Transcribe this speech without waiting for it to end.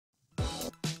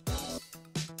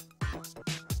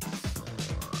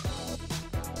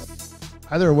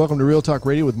Hi there, and welcome to Real Talk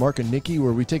Radio with Mark and Nikki,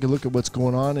 where we take a look at what's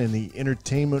going on in the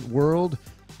entertainment world,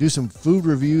 do some food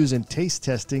reviews and taste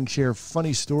testing, share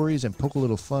funny stories, and poke a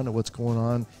little fun at what's going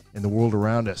on in the world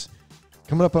around us.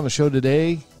 Coming up on the show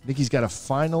today, Nikki's got a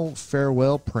final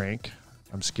farewell prank.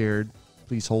 I'm scared.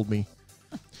 Please hold me.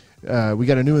 We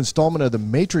got a new installment of the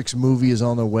Matrix movie is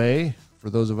on the way. For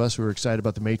those of us who are excited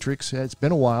about the Matrix, it's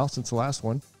been a while since the last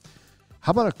one. How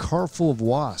about a car full of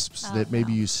wasps that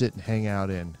maybe you sit and hang out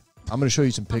in? I'm going to show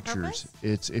you some pictures.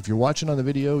 If you're watching on the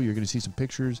video, you're going to see some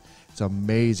pictures. It's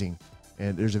amazing.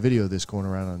 And there's a video of this going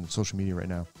around on social media right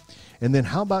now. And then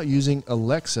how about using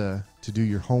Alexa to do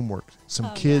your homework?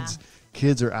 Some kids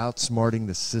are outsmarting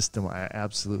the system. I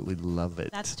absolutely love it.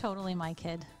 That's totally my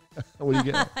kid. What do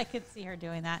you get? I could see her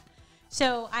doing that.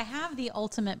 So I have the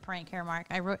ultimate prank here, Mark.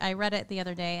 I read it the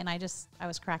other day, and I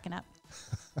was cracking up.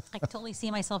 I could totally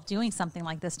see myself doing something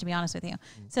like this, to be honest with you.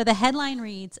 So the headline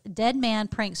reads, "Dead man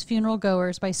pranks funeral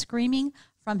goers by screaming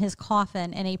from his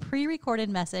coffin in a pre-recorded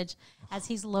message as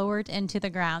he's lowered into the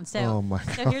ground." So,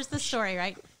 so here's the story,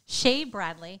 right? Shay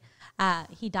Bradley,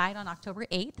 he died on October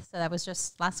 8th, so that was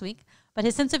just last week. But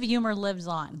his sense of humor lives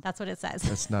on. That's what it says.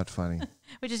 That's not funny.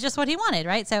 Which is just what he wanted,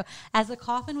 right? So as the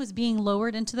coffin was being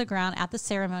lowered into the ground at the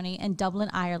ceremony in Dublin,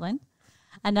 Ireland,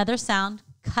 another sound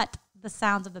cut the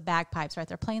sounds of the bagpipes, right?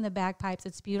 They're playing the bagpipes.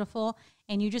 It's beautiful.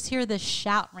 And you just hear this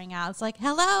shout ring out. It's like,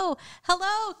 hello,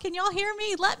 hello, can y'all hear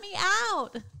me? Let me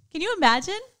out. Can you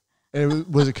imagine?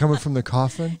 And was it coming from the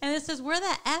coffin? And it says, where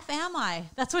the F am I?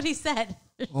 That's what he said.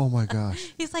 Oh, my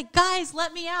gosh. He's like, guys,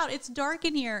 let me out. It's dark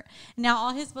in here. Now,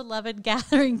 all his beloved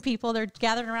gathering people, they're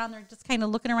gathered around. They're just kind of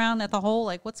looking around at the hole,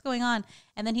 like, what's going on?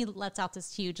 And then he lets out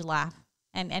this huge laugh.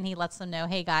 And he lets them know,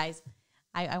 hey, guys,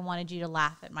 I wanted you to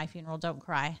laugh at my funeral. Don't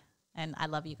cry. And I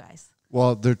love you guys.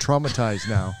 Well, they're traumatized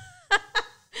now.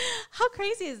 How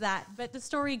crazy is that? But the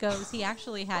story goes, he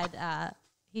actually had,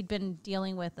 he'd been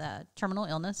dealing with a terminal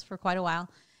illness for quite a while.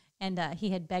 And he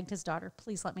had begged his daughter,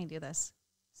 please let me do this.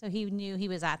 So he knew he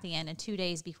was at the end. And 2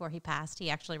 days before he passed, he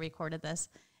actually recorded this.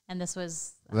 And this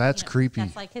was... That's creepy.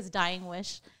 That's like his dying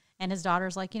wish. And his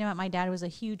daughter's like, you know what? My dad was a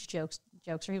huge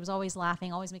jokester. He was always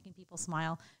laughing, always making people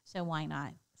smile. So why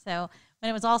not? So when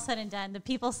it was all said and done, the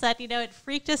people said, you know, it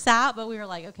freaked us out. But we were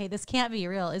like, okay, this can't be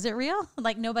real. Is it real?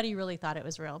 Like, nobody really thought it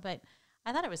was real. But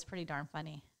I thought it was pretty darn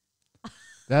funny.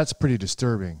 That's pretty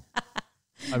disturbing.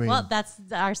 I mean, well, that's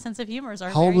our sense of humor.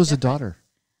 How old was the daughter?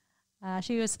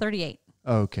 She was 38.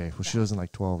 Oh, okay. Well, she wasn't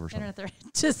like 12 or something.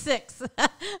 To 6.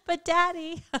 But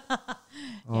daddy.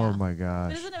 Oh, my gosh.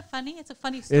 But isn't it funny? It's a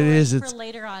funny story for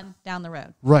later on down the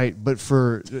road. Right. But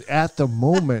for at the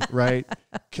moment, right?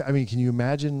 I mean, can you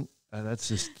imagine?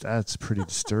 That's pretty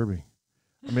disturbing.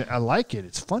 I mean, I like it.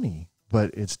 It's funny,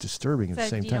 but it's disturbing at the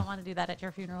same time. So you don't want to do that at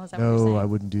your funeral? Is that what you're saying? No, I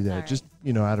wouldn't do that. Right. Just,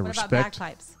 out of respect. What about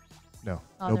bagpipes? No,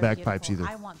 no bagpipes beautiful.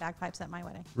 either. I want bagpipes at my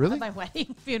wedding. Really? At my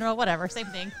wedding, funeral, whatever, same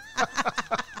thing.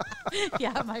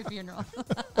 Yeah, at my funeral.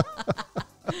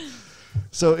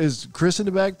 So is Chris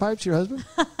into bagpipes, your husband?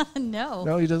 No.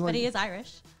 No, he doesn't like But he is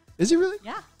Irish. Is he really?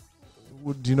 Yeah.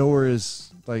 Do you know where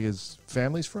his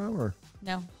family's from? Or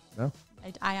no. No?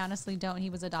 I honestly don't.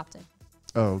 He was adopted.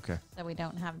 Oh, okay. So we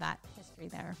don't have that history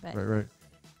there. But Right.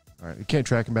 All right. You can't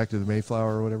track him back to the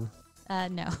Mayflower or whatever?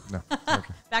 No. No.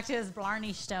 Okay. Back to his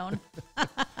Blarney Stone. All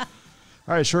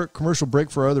right, short commercial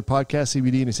break for our other podcast,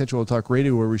 CBD and Essential Oil Talk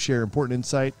Radio, where we share important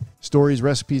insight, stories,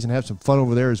 recipes, and have some fun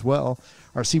over there as well.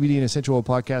 Our CBD and Essential Oil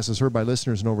podcast is heard by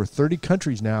listeners in over 30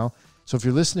 countries now. So if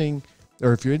you're listening,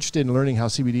 or if you're interested in learning how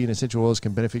CBD and essential oils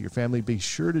can benefit your family, be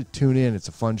sure to tune in. It's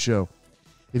a fun show.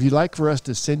 If you'd like for us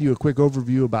to send you a quick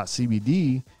overview about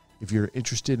CBD, if you're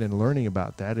interested in learning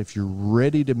about that, if you're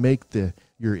ready to make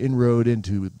your inroad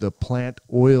into the plant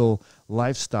oil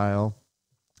lifestyle,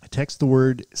 text the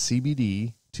word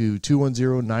CBD to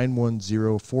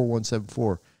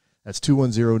 210-910-4174. That's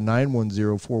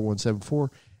 210-910-4174.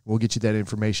 We'll get you that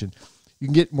information. You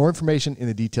can get more information in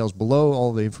the details below.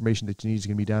 All the information that you need is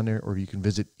going to be down there, or you can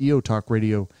visit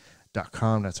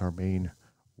eotalkradio.com. That's our main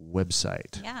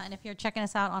website. Yeah, and if you're checking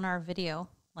us out on our video,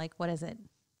 like what is it?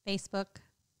 Facebook,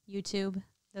 YouTube,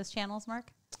 those channels,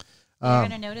 Mark? You're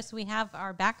going to notice we have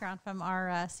our background from our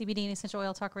CBD and Essential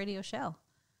Oil Talk Radio show.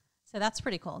 So that's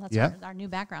pretty cool. That's our new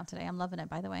background today. I'm loving it,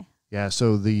 by the way. Yeah,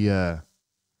 so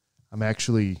I'm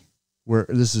actually... We're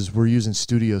using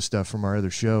studio stuff from our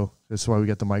other show. That's why we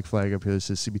got the mic flag up here that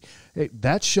says CB. Hey,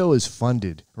 that show is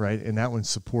funded, right? And that one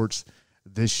supports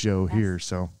this show here.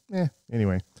 So,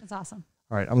 anyway. That's awesome.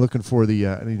 All right, I'm looking for the,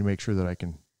 I need to make sure that I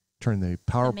can turn the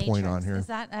PowerPoint on here. Is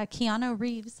that Keanu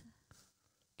Reeves?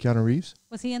 Keanu Reeves?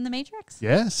 Was he in The Matrix?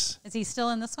 Yes. Is he still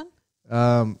in this one?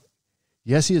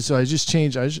 Yes, he is. So I just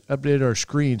updated our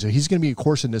screen. So he's going to be, of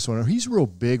course, in this one. He's real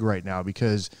big right now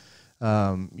because,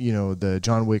 the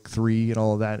John Wick 3 and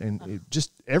all of that. And it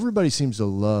just everybody seems to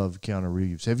love Keanu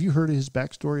Reeves. Have you heard of his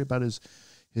backstory about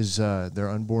their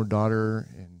unborn daughter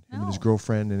and him and his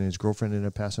girlfriend, and his girlfriend ended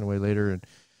up passing away later?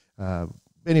 And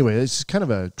anyway, it's kind of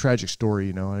a tragic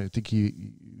story. I think he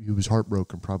was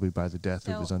heartbroken probably by the death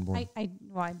of his unborn. I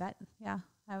bet. Yeah.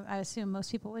 I assume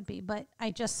most people would be, but I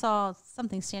just saw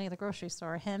something standing at the grocery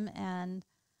store. Him and,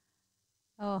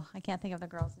 I can't think of the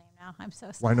girl's name now. I'm so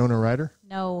sorry. Winona Ryder?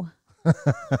 No.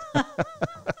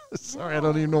 Sorry, no. I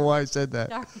don't even know why I said that.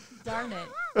 Darn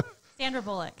it. Sandra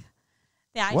Bullock.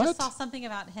 Yeah, I just saw something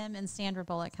about him and Sandra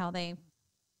Bullock, how they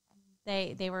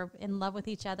were in love with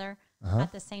each other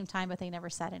at the same time, but they never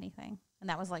said anything. And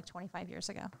that was like 25 years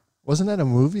ago. Wasn't that a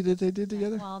movie that they did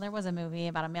together? Well, there was a movie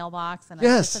about a mailbox and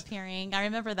disappearing. I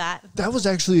remember that. That was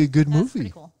actually a good movie. That's pretty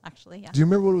cool, actually, yeah. Do you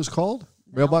remember what it was called?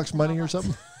 Mailbox Money or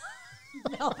something?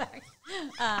 Mailbox.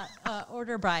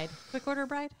 Order Bride. Quick Order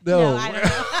Bride? No. I don't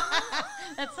know.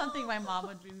 That's something my mom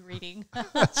would be reading.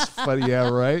 That's funny, yeah,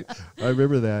 right? I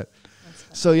remember that.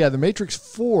 So, The Matrix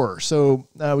 4. So,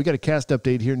 we got a cast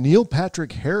update here. Neil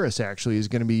Patrick Harris actually is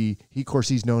going to be, of course,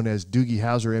 he's known as Doogie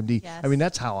Howser, MD. Yes. I mean,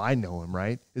 that's how I know him,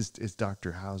 right? It's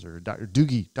Dr. Howser, Dr.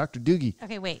 Doogie.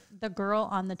 Okay, wait. The Girl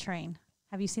on the Train.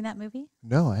 Have you seen that movie?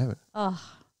 No, I haven't. Oh,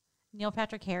 Neil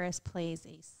Patrick Harris plays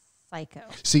a psycho.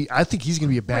 See, I think he's going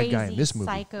to be a bad guy in this movie.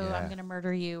 Psycho, yeah. I'm going to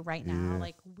murder you right now.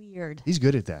 Like, weird. He's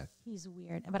good at that. He's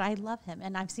weird. But I love him.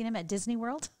 And I've seen him at Disney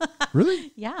World.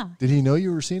 Really? Yeah. Did he know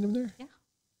you were seeing him there? Yeah.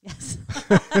 Yes.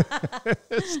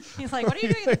 He's like, what are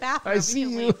you doing in the bathroom? I see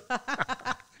you.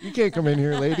 You can't come in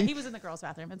here, lady. He was in the girls'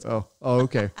 bathroom. It's cool. Oh,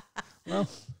 okay. Well.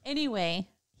 Anyway,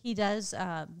 he does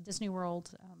Disney World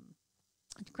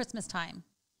Christmas time.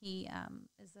 He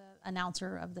is an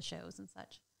announcer of the shows and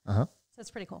such. So it's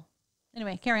pretty cool.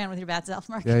 Anyway, carry on with your bad self,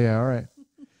 Mark. Yeah, all right.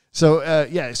 So,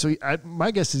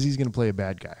 my guess is he's going to play a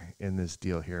bad guy in this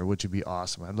deal here, which would be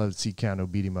awesome. I'd love to see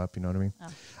Keanu beat him up, you know what I mean? Oh.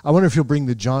 I wonder if he'll bring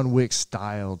the John Wick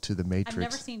style to the Matrix. I've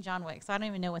never seen John Wick, so I don't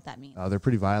even know what that means. Oh, they're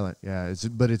pretty violent, yeah.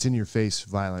 But it's in your face,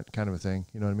 violent kind of a thing,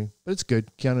 you know what I mean? But it's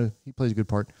good. Keanu, he plays a good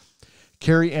part.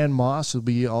 Carrie Ann Moss will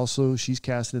be also, she's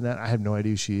casted in that. I have no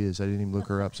idea who she is. I didn't even look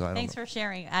her up, so I don't know. Thanks for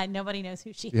sharing. Nobody knows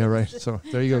who she is. Yeah, right. So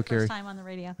there you go, Carrie. First time on the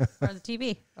radio or the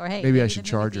TV. Or hey, maybe I should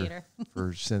charge her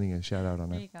for sending a shout out on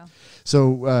that. There you go.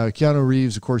 So Keanu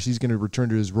Reeves, of course, he's going to return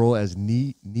to his role as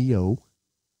Neo.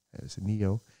 As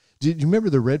Neo. Did you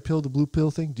remember the red pill, the blue pill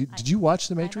thing? Did you watch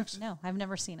The Matrix? No, I've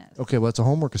never seen it. Okay, well, it's a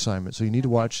homework assignment, so you need to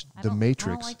watch The Matrix.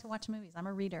 I don't like to watch movies. I'm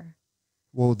a reader.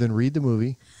 Well, then read the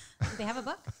movie. Do they have a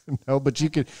book? No, but you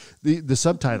could the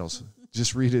subtitles.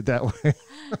 Just read it that way.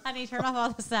 Honey, turn off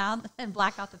all the sound and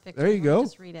black out the picture. There you go.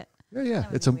 Just read it. Yeah.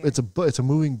 It's a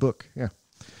moving book. Yeah.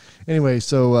 Anyway,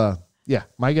 so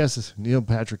my guess is Neil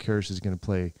Patrick Harris is going to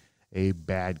play a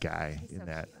bad guy in so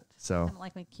that. Cute. So I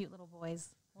like my cute little boys.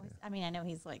 I mean, I know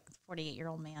he's like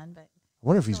 48-year-old man, but I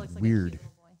wonder if he's weird. Do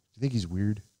you think he's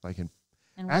weird? Like in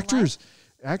actors?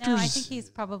 No, I think he's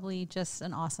probably just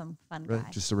an awesome, fun guy.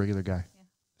 Just a regular guy. Yeah.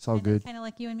 It's all good. good. Kind of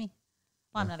like you and me.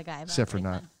 Well, I'm not a guy, but except for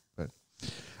not. But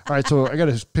all right, so I got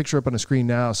a picture up on the screen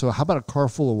now. So how about a car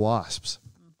full of wasps?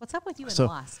 What's up with you and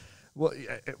wasps?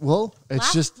 Well,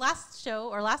 it's last show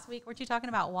or last week. Weren't you talking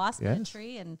about wasp in a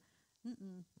tree and?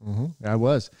 I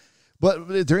was,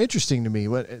 but they're interesting to me.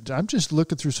 I'm just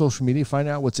looking through social media, find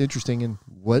out what's interesting and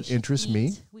what interests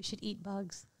me. We should eat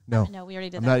bugs. No, we already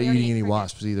did. I'm not eating any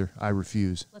wasps either. I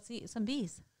refuse. Let's eat some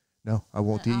bees. No, I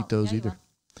won't eat those either.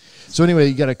 So anyway,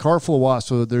 you got a car full of wasps.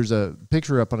 So there's a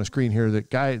picture up on a screen here.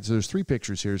 So there's 3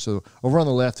 pictures here. So over on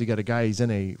the left, you got a guy. He's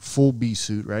in a full bee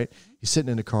suit, right? He's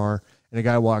sitting in a car, and a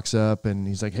guy walks up, and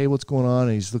he's like, "Hey, what's going on?"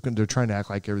 And he's looking. They're trying to act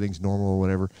like everything's normal or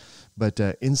whatever. But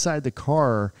inside the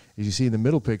car, as you see in the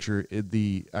middle picture,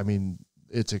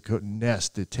 it's a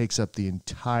nest that takes up the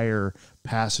entire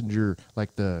passenger, like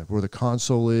where the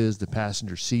console is, the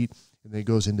passenger seat, and then it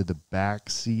goes into the back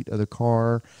seat of the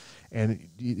car. And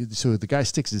so the guy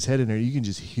sticks his head in there. You can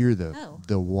just hear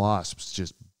the wasps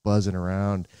just buzzing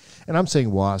around. And I'm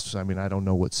saying wasps. I mean, I don't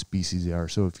know what species they are.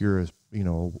 So if you're a bee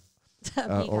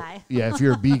guy. If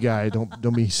you're a bee guy,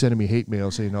 don't be sending me hate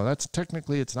mail saying, no, that's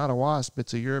technically it's not a wasp.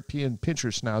 It's a European pincher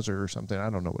schnauzer or something. I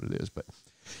don't know what it is, but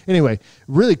anyway,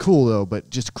 really cool though, but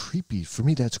just creepy. For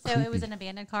me, that's creepy. So it was an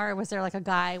abandoned car. Or was there like a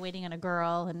guy waiting on a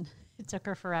girl and it took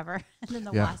her forever? And then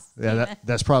the wasp. Yeah,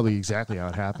 that's probably exactly how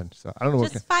it happened. So I don't know.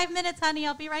 Just 5 minutes, honey.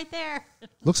 I'll be right there.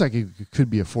 Looks like it could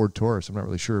be a Ford Taurus. I'm not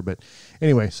really sure, but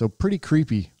anyway, so pretty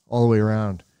creepy all the way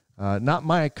around. Not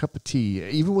my cup of tea.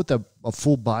 Even with a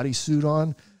full body suit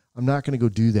on, I'm not going to go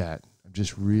do that. I'm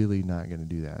just really not going to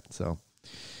do that. So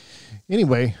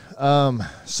anyway,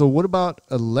 so what about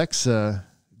Alexa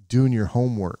doing your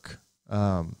homework?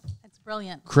 It's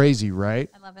brilliant. Crazy, right?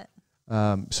 I love it.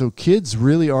 So kids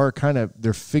really are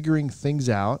they're figuring things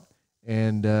out,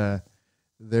 and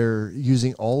they're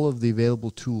using all of the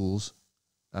available tools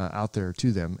out there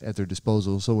to them at their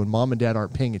disposal. So when mom and dad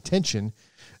aren't paying attention,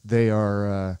 they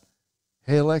are,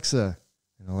 hey, Alexa.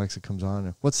 And Alexa comes on,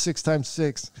 and what's 6 times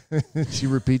 6? She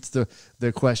repeats the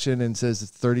question and says it's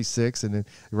 36, and then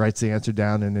writes the answer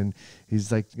down, and then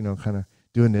he's like, kind of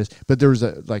doing this. But there was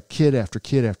like kid after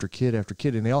kid after kid after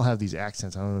kid, and they all have these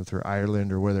accents. I don't know if they're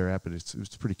Ireland or where they're at, but it's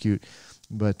pretty cute.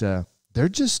 But they're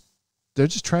just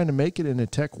trying to make it in a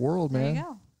tech world, man. There you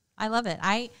go. I love it.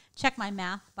 I check my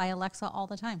math by Alexa all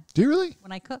the time. Do you really?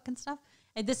 When I cook and stuff.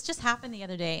 And this just happened the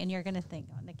other day, and you're going to think,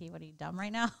 oh, Nikki, what are you, dumb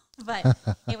right now? But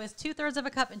it was 2/3 of a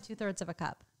cup and 2/3 of a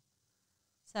cup.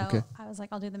 So okay. I was like,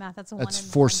 I'll do the math. That's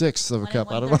 4/6 of a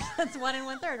cup. I don't know. That's 1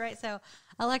 1/3, right? So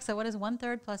Alexa, what is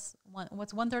 1/3 plus one?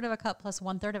 What's 1/3 of a cup plus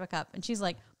 1/3 of a cup? And she's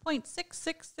like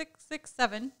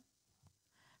 0.66667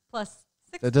 plus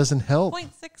 6. That doesn't help.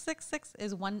 0.666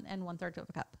 is 1 1/3 of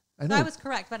a cup. I know. So I was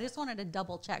correct, but I just wanted to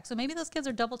double check. So maybe those kids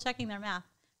are double checking their math.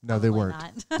 No, they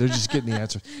weren't. They're just getting the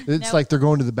answer. It's like they're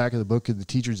going to the back of the book in the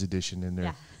teacher's edition, and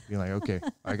they're being like, okay,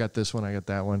 I got this one, I got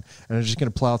that one. And I'm just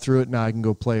going to plow through it. Now I can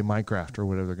go play Minecraft or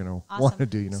whatever they're going to want to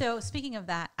do. So speaking of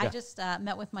that, I just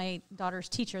met with my daughter's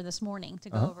teacher this morning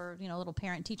to go over, a little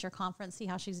parent-teacher conference, see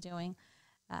how she's doing.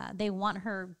 They want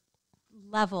her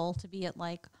level to be at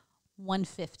like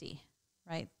 150,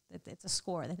 right? It's a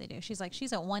score that they do. She's like,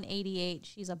 she's at 188.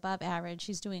 She's above average.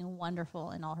 She's doing wonderful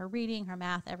in all her reading, her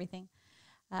math, everything.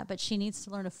 But she needs to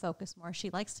learn to focus more. She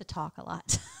likes to talk a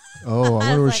lot. Oh, I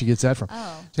wonder where she gets that from.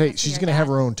 Oh, hey, she's going to have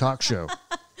her own talk show.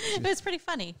 It was pretty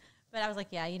funny. But I was like,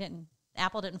 yeah,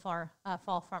 apple didn't fall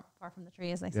far from the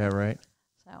tree, as they say. Yeah, right.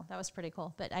 So that was pretty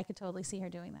cool. But I could totally see her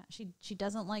doing that. She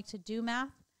doesn't like to do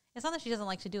math. It's not that she doesn't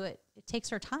like to do it. It takes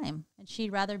her time, and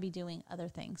she'd rather be doing other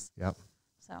things. Yep.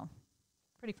 So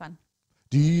pretty fun.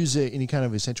 Do you use any kind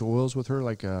of essential oils with her,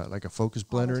 like a focus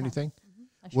blend or anything?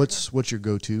 What's your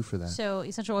go-to for that? So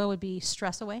essential oil would be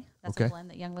Stress Away. That's a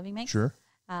blend that Young Living makes. Sure.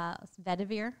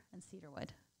 Vetiver and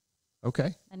cedarwood.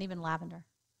 Okay. And even lavender.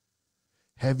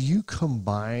 Have you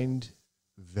combined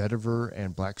vetiver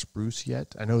and black spruce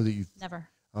yet? I know that you've... Never.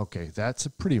 Okay, that's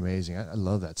pretty amazing. I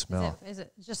love that smell. Is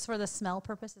it just for the smell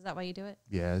purpose? Is that why you do it?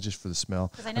 Yeah, just for the smell.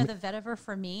 Because I know the vetiver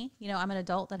for me, I'm an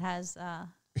adult that has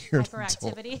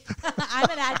hyperactivity.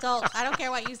 I'm an adult. I don't care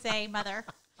what you say, mother.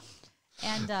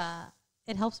 And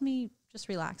it helps me just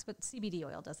relax. But CBD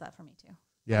oil does that for me too.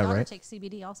 Yeah, my daughter right. takes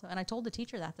CBD also, and I told the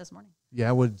teacher that this morning.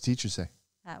 Yeah, what did the teacher say?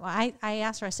 Well, I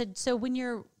asked her. I said, so when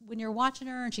you're watching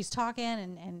her and she's talking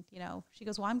and she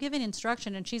goes, well, I'm giving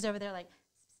instruction, and she's over there like,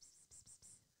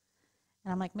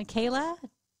 and I'm like, Michaela,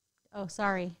 oh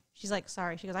sorry. She's like,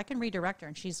 sorry. She goes, I can redirect her,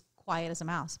 and she's quiet as a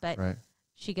mouse, but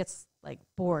she gets like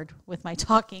bored with my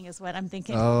talking, is what I'm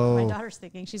thinking. Oh. My daughter's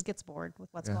thinking she gets bored with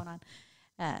what's going on.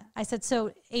 I said,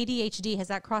 so ADHD, has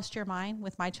that crossed your mind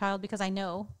with my child? Because I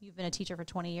know you've been a teacher for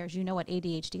 20 years. You know what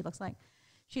ADHD looks like.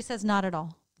 She says, not at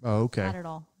all. Oh, okay. Not at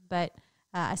all. But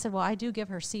I said, well, I do give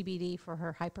her CBD for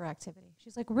her hyperactivity.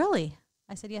 She's like, really?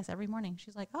 I said, yes, every morning.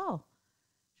 She's like, oh.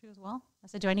 She goes, well. I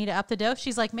said, do I need to up the dose?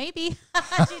 She's like, maybe.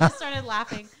 She just started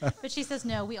laughing. But she says,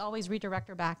 no, we always redirect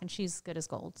her back, and she's good as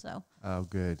gold. So. Oh,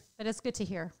 good. But it's good to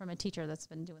hear from a teacher that's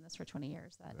been doing this for 20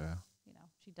 years that,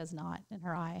 she does not, in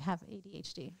her eye, have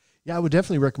ADHD. Yeah, I would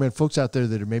definitely recommend folks out there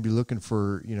that are maybe looking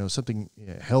for, something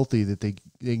healthy that they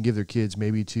can give their kids,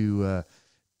 maybe to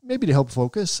help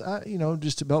focus,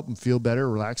 just to help them feel better,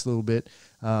 relax a little bit.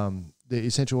 The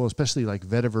essential oil, especially like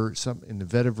vetiver, some in the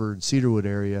vetiver and cedarwood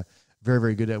area, very,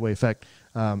 very good that way. In fact,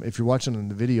 if you're watching on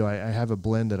the video, I have a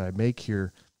blend that I make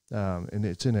here, and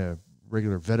it's in a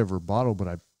regular vetiver bottle, but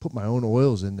I put my own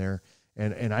oils in there,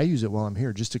 and I use it while I'm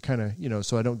here just to kind of,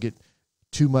 so I don't get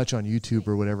too much on YouTube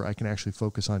or whatever. I can actually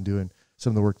focus on doing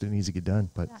some of the work that needs to get done.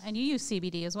 But and you use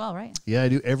CBD as well, right? Yeah, I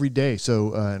do every day.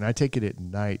 So, and I take it at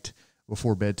night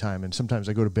before bedtime. And sometimes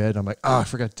I go to bed, I'm like, I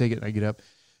forgot to take it, and I get up.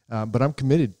 But I'm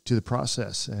committed to the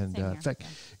process. And in fact,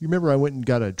 you remember I went and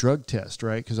got a drug test,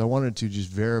 right? Because I wanted to just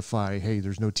verify, hey,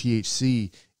 there's no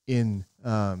THC in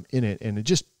it. And it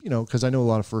just, because I know a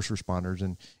lot of first responders,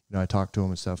 and I talk to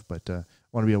them and stuff. But I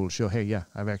want to be able to show, hey, yeah,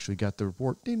 I've actually got the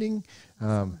report. Ding, ding.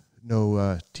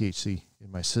 No THC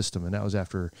in my system. And that was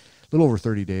after a little over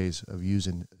 30 days of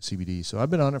using CBD. So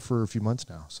I've been on it for a few months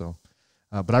now. So,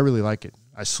 but I really like it.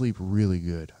 I sleep really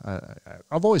good.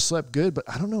 I've always slept good, but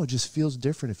I don't know. It just feels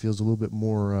different. It feels a little bit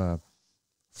more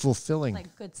fulfilling.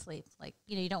 Like good sleep. Like,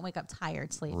 you don't wake up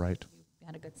tired sleep. Right. you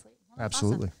had a good sleep. Well, that's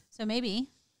Absolutely. awesome. So maybe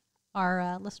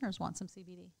our listeners want some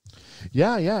CBD.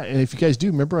 Yeah. And if you guys do,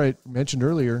 remember I mentioned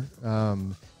earlier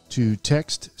to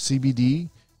text CBD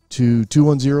to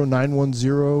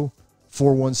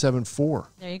 210-910-4174.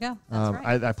 There you go. That's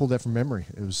right. I pulled that from memory.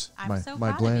 It was my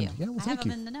blend. Yeah, well, I thank have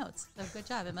you. them in the notes. So good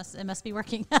job. It must be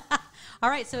working. All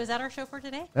right. So is that our show for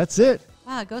today? That's it.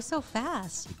 Wow, it goes so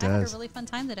fast. It I had a does. really fun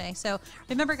time today. So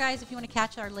remember, guys, if you want to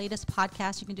catch our latest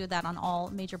podcast, you can do that on all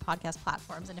major podcast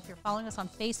platforms. And if you're following us on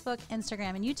Facebook,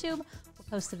 Instagram, and YouTube, we'll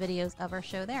post the videos of our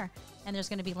show there. And there's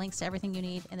going to be links to everything you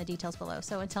need in the details below.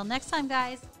 So until next time,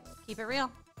 guys, keep it real.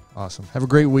 Awesome. Have a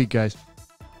great week, guys.